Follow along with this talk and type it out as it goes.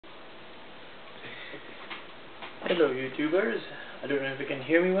Hello YouTubers, I don't know if you can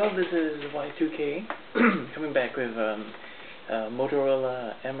hear me well. This is Y2K coming back with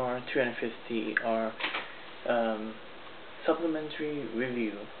Motorola MR350R supplementary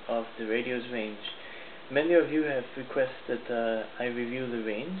review of the radio's range. Many of you have requested I review the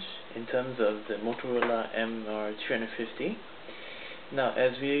range in terms of the Motorola MR350. Now,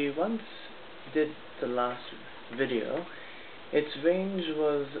 as we once did the last video, its range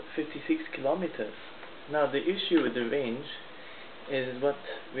was 56 kilometers. Now, the issue with the range is what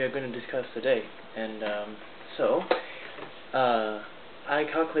we are going to discuss today. And I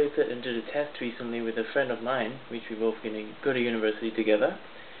calculated and did a test recently with a friend of mine, which we both going to go to university together.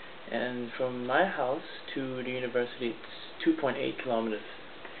 And from my house to the university, it's 2.8 kilometers.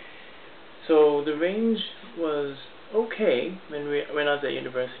 So the range was okay when I was at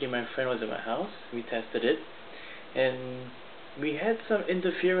university. My friend was at my house. We tested it, and we had some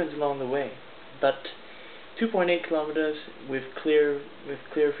interference along the way. But 2.8 kilometers with clear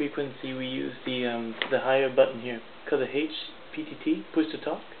frequency, we use the higher button here, called the HPTT, push to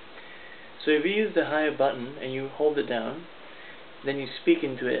talk. So if you use the higher button and you hold it down, then you speak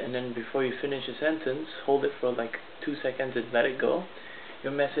into it, and then before you finish a sentence, hold it for like 2 seconds and let it go,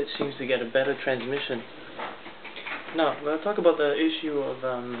 your message seems to get a better transmission. Now, we'll talk about the issue of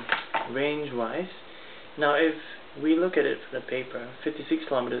range-wise. Now, if we look at it from the paper, 56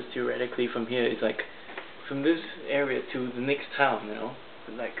 kilometers theoretically from here is like from this area to the next town, you know,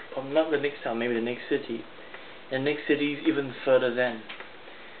 like, or not the next town, maybe the next city, and next city is even further than.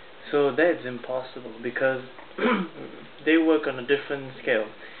 So that's impossible because they work on a different scale.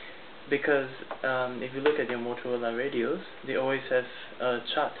 Because if you look at your Motorola radios, they always have a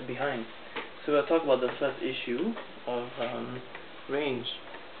chart behind. So we'll talk about the first issue of range.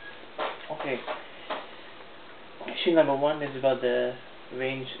 Okay. Issue number one is about the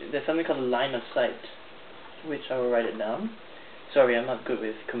range. There's something called a line of sight, which I will write it down. Sorry, I'm not good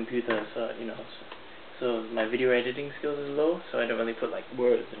with computers, you know. So my video editing skills is low, so I don't really put like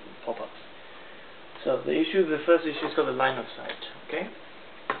words and pop-ups. So the first issue is called the line of sight. Okay.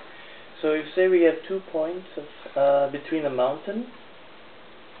 So if say we have 2 points of between a mountain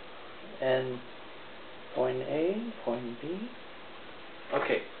and point A, point B.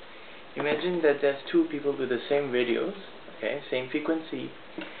 Okay. Imagine that there's two people with the same radios, okay, same frequency,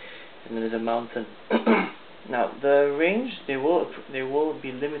 and there's a mountain. Now, the range, they will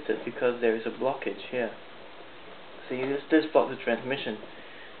be limited because there is a blockage here. So you just block the transmission.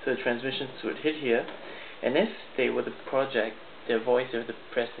 So the transmissions would hit here, and if they were to project their voice, they were to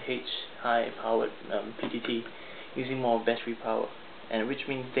press the high-powered PTT using more battery power, and which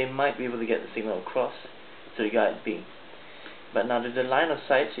means they might be able to get the signal across to the guide B. But now that the line of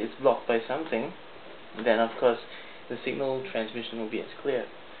sight is blocked by something, then of course the signal transmission will be as clear.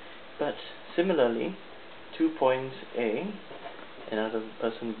 But similarly, 2 points A and another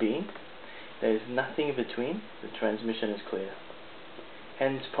person B, there is nothing in between, the transmission is clear.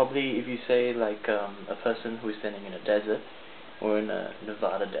 Hence, probably if you say like a person who is standing in a desert or in a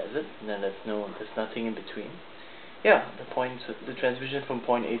Nevada desert, then there's nothing in between. Yeah, the transmission from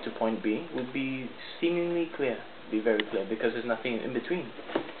point A to point B would be seemingly clear, be very clear, because there's nothing in between.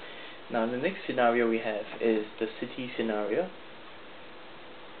 Now, the next scenario we have is the city scenario.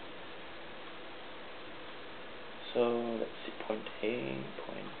 So let's see, point A,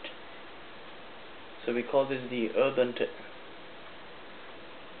 point. So we call this the urban.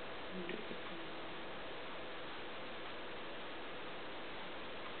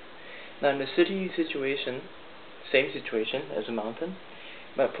 Now, in the city situation, same situation as a mountain,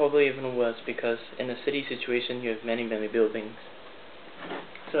 but probably even worse, because in a city situation you have many buildings.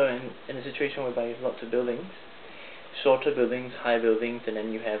 So in a situation whereby you have lots of buildings, shorter buildings, high buildings, and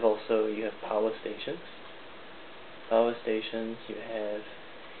then you have power stations. You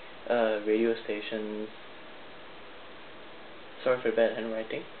have radio stations. Sorry for bad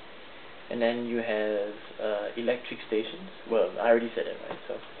handwriting. And then you have electric stations. Well, I already said it, right?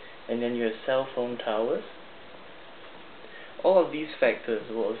 So, and then you have cell phone towers. All of these factors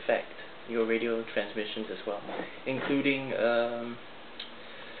will affect your radio transmissions as well, including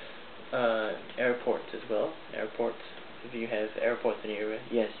airports as well. Airports, if you have airports in the area,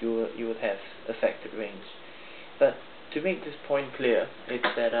 yes, you will have affected range. But to make this point clear,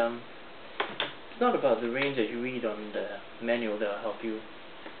 it's that it's not about the range that you read on the manual that will help you,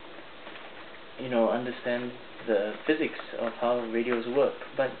 you know, understand the physics of how radios work,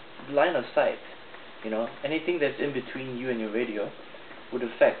 but line of sight. You know, anything that's in between you and your radio would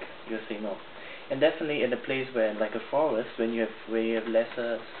affect your signal. And definitely in a place where, like a forest, where you have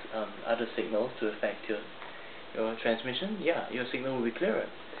lesser other signals to affect your transmission, yeah, your signal will be clearer.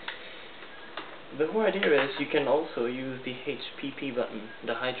 the whole idea is you can also use the HPP button,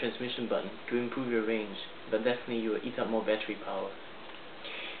 the high transmission button, to improve your range, but definitely you will eat up more battery power.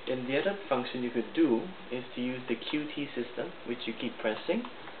 And the other function you could do is to use the QT system, which you keep pressing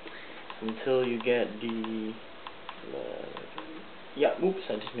until you get the yeah, oops,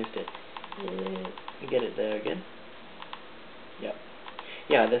 I just missed it. You get it there again. Yep.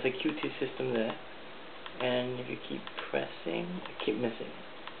 Yeah, there's a QT system there, and if you keep pressing, keep missing.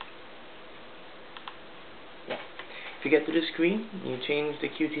 Yeah. If you get to the screen, you change the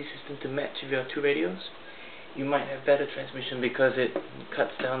QT system to match if you have two radios. You might have better transmission because it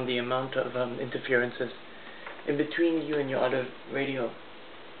cuts down the amount of interferences in between you and your other radio.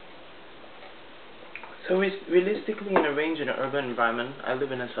 So realistically, in a range in an urban environment, I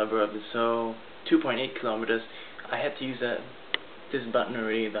live in a suburb, so 2.8 kilometers, I had to use this button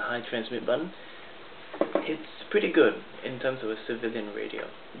already, the high transmit button. It's pretty good in terms of a civilian radio,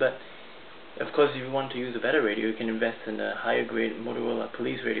 but of course if you want to use a better radio, you can invest in a higher grade Motorola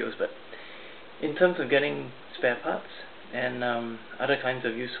police radios. But in terms of getting spare parts and other kinds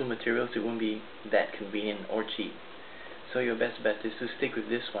of useful materials, it won't be that convenient or cheap. So your best bet is to stick with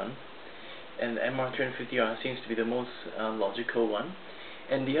this one. And the MR350R seems to be the most logical one.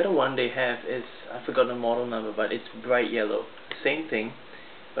 And the other one they have is, I forgot the model number, but it's bright yellow. Same thing,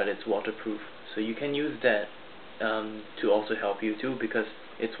 but it's waterproof. So you can use that to also help you too, because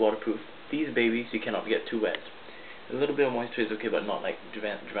it's waterproof. These babies you cannot get too wet. A little bit of moisture is okay, but not like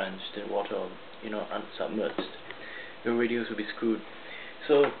drenched in water or, unsubmerged. Your radios will be screwed.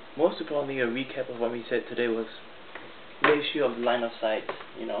 So most importantly, a recap of what we said today was the issue of line of sight.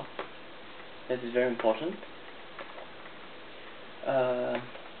 This is very important.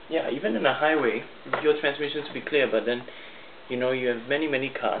 Yeah, even in a highway, your transmissions will be clear, but then you have many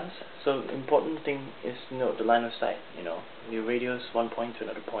cars. So the important thing is to note the line of sight. Your radio is one point to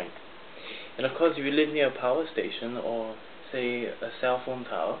another point. And of course, if you live near a power station or say a cell phone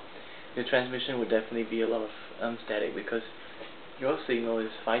tower, your transmission would definitely be a lot of static, because your signal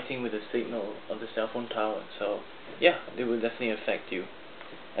is fighting with the signal of the cell phone tower. So yeah, it will definitely affect you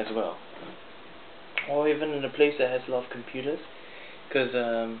as well. Or even in a place that has a lot of computers, because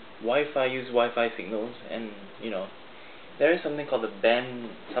Wi-Fi use Wi-Fi signals, and there is something called a band,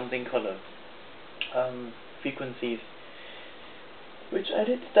 something called frequencies, which I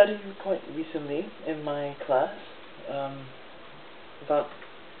did study quite recently in my class, about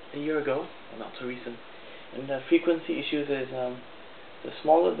a year ago, not so recent. And the frequency issues is the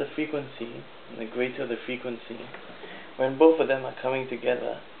smaller the frequency and the greater the frequency, when both of them are coming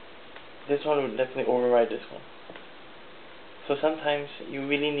together, this one would definitely override this one. So sometimes you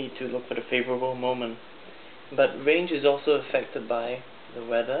really need to look for the favorable moment. But range is also affected by the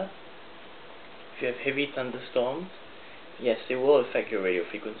weather. If you have heavy thunderstorms, yes, it will affect your radio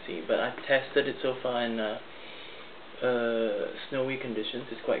frequency. But I've tested it so far in snowy conditions.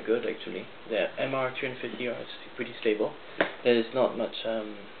 It's quite good actually. The MR350R is pretty stable. There is not much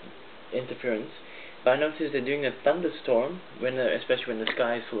interference. But I noticed that during a thunderstorm, especially when the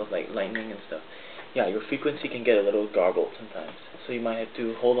sky is full of lightning and stuff, yeah, your frequency can get a little garbled sometimes. So you might have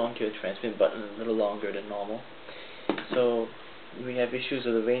to hold on to your transmit button a little longer than normal. So we have issues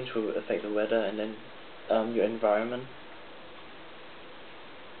with the range will affect the weather and then your environment.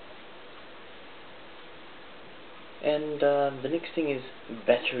 And the next thing is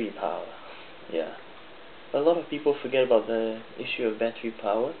battery power. Yeah, a lot of people forget about the issue of battery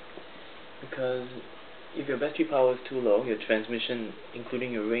power, because if your battery power is too low, your transmission,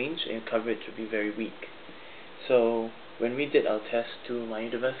 including your range and your coverage, will be very weak. So when we did our test to my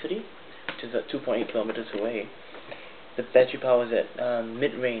university, which is at 2.8 kilometers away, the battery power is at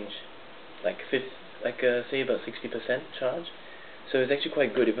mid-range, say about 60% charge. So it's actually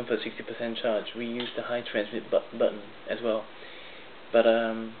quite good even for 60% charge. We used the high transmit button as well. But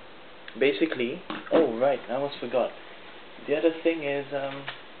basically, oh right, I almost forgot. The other thing is,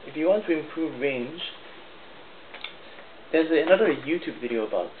 if you want to improve range, there's another YouTube video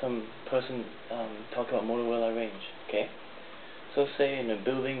about some person talking about Motorola range. Okay, so say in a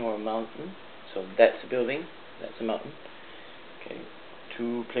building or a mountain. So that's a building, that's a mountain. Okay,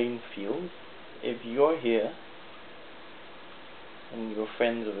 two plain fields. If you're here and your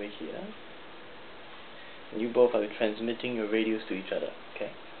friends over here, and you both are transmitting your radios to each other.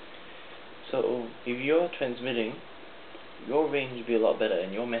 Okay, so if you're transmitting, your range will be a lot better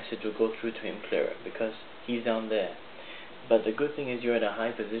and your message will go through to him clearer because he's down there. But the good thing is you're at a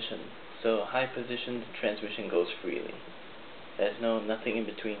high position, so high position transmission goes freely. There's nothing in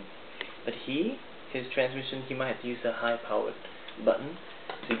between. But his transmission, he might have to use a high powered button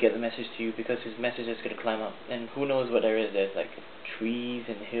to get the message to you, because his message is going to climb up, and who knows what there is. There's like trees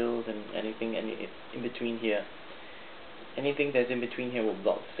and hills and anything in between here. Anything that's in between here will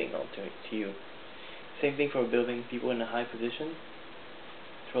block the signal to you. Same thing for a building. People in a high position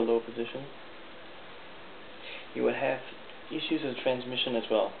to a low position. You will have issues of transmission as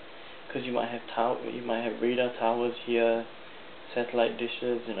well, because you might have radar towers here, satellite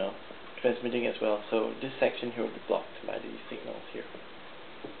dishes, transmitting as well. So this section here will be blocked by these signals here.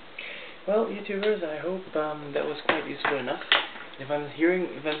 Well, YouTubers, I hope that was quite useful enough. If I'm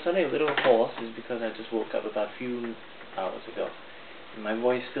sounding a little hoarse, it's because I just woke up about a few hours ago. My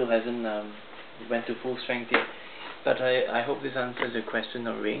voice still hasn't went to full strength yet. But I hope this answers your question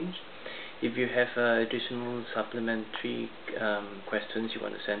on range. If you have additional supplementary questions you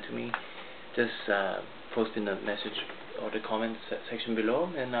want to send to me, just post in the message or the comments section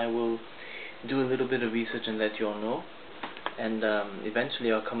below, and I will do a little bit of research and let you all know. And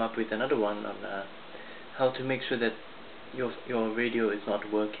eventually I'll come up with another one on how to make sure that your radio is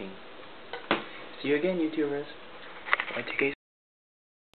not working. See you again, YouTubers. Bye,